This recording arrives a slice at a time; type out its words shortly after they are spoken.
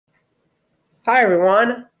Hi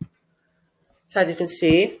everyone. So as you can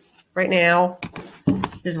see, right now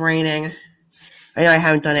it's raining. I know I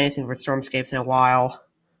haven't done anything for Stormscapes in a while.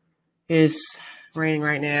 It's raining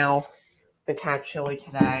right now. Been kind of chilly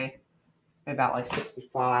today. About like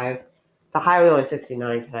 65. The high was only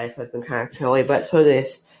 69 today, so it's been kind of chilly. But suppose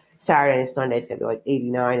this Saturday and Sunday it's gonna be like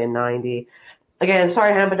 89 and 90. Again,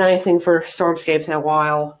 sorry I haven't done anything for Stormscapes in a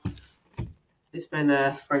while. It's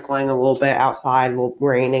been sprinkling a little bit outside,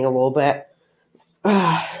 raining a little bit.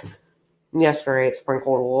 Yesterday it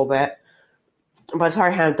sprinkled a little bit. But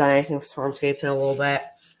sorry I haven't done anything for Stormscapes in a little bit.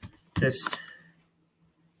 Just,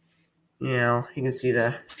 you can see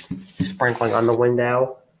the sprinkling on the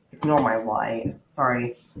window. Ignore my light.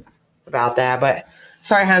 Sorry about that. But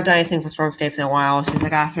sorry I haven't done anything for Stormscapes in a while. It's just I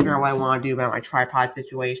gotta figure out what I want to do about my tripod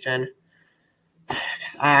situation.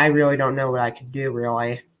 Because I really don't know what I can do,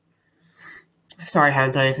 really. Sorry I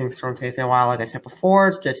haven't done anything for Stormscapes in a while. Like I said before,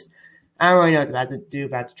 it's just I don't really know what to do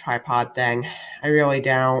about the tripod thing. I really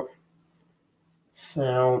don't.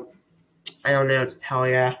 So, I don't know what to tell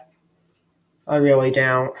you. I really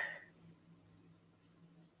don't.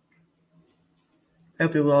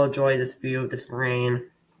 Hope you will enjoy this view of this rain.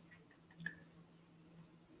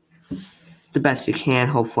 The best you can,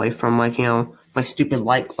 hopefully, from, my stupid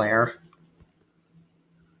light glare.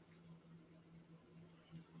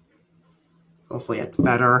 Hopefully it's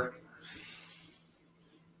better.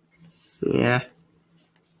 Yeah.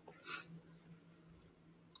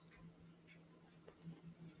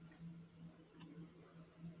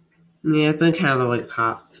 Yeah, it's been kind of like a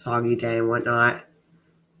hot, soggy day and whatnot.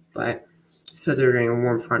 But, so they're getting a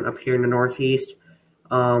warm front up here in the northeast.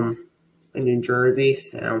 In New Jersey,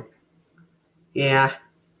 so, yeah.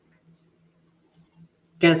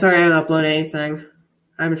 Again, sorry I haven't uploaded anything.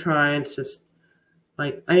 I'm trying, it's just,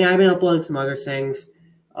 I've been uploading some other things.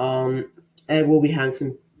 And we'll be having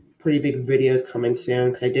some pretty big videos coming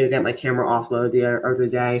soon, because I did get my camera offloaded the other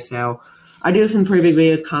day, so I do some pretty big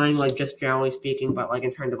videos coming, just generally speaking, but,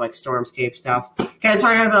 in terms of, Stormscape stuff. Okay,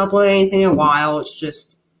 sorry I haven't uploaded anything in a while, it's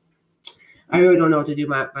just, I really don't know what to do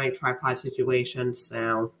about my tripod situation,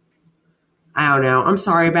 so, I don't know. I'm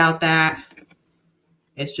sorry about that.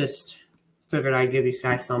 It's just, figured I'd give these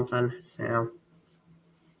guys something, so,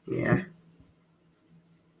 yeah.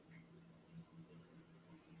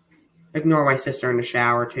 Ignore my sister in the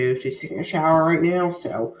shower, too. She's taking a shower right now,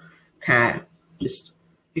 so kind of just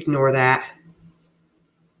ignore that.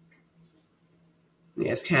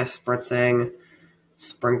 Yeah, it's kind of spritzing,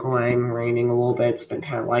 sprinkling, raining a little bit. It's been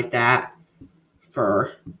kind of like that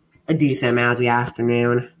for a decent amount of the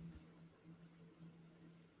afternoon.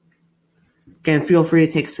 Again, feel free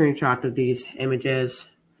to take screenshots of these images.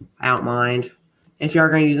 I don't mind. If you are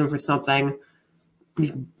going to use them for something,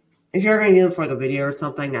 if you're going to use them for a video or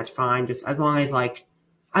something, that's fine. Just as long as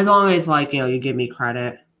you give me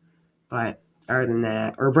credit. But other than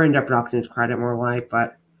that, or Brenda Productions credit more like,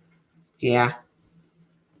 but yeah.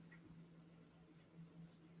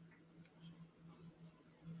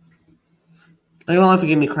 As long as you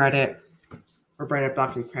give me credit, or Brenda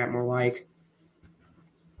Productions credit more like,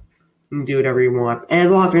 you can do whatever you want. And as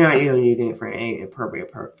long as you're not using it for any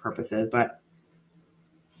appropriate purposes, but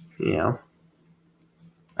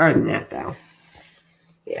other than that, though.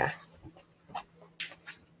 Yeah.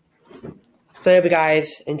 So I hope you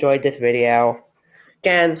guys enjoyed this video.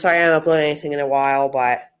 Again, sorry I haven't uploaded anything in a while,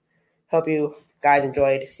 but hope you guys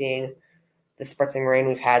enjoyed seeing the spritzing rain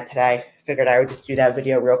we've had today. Figured I would just do that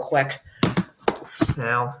video real quick.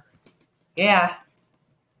 So, yeah.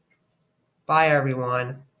 Bye,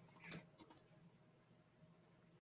 everyone.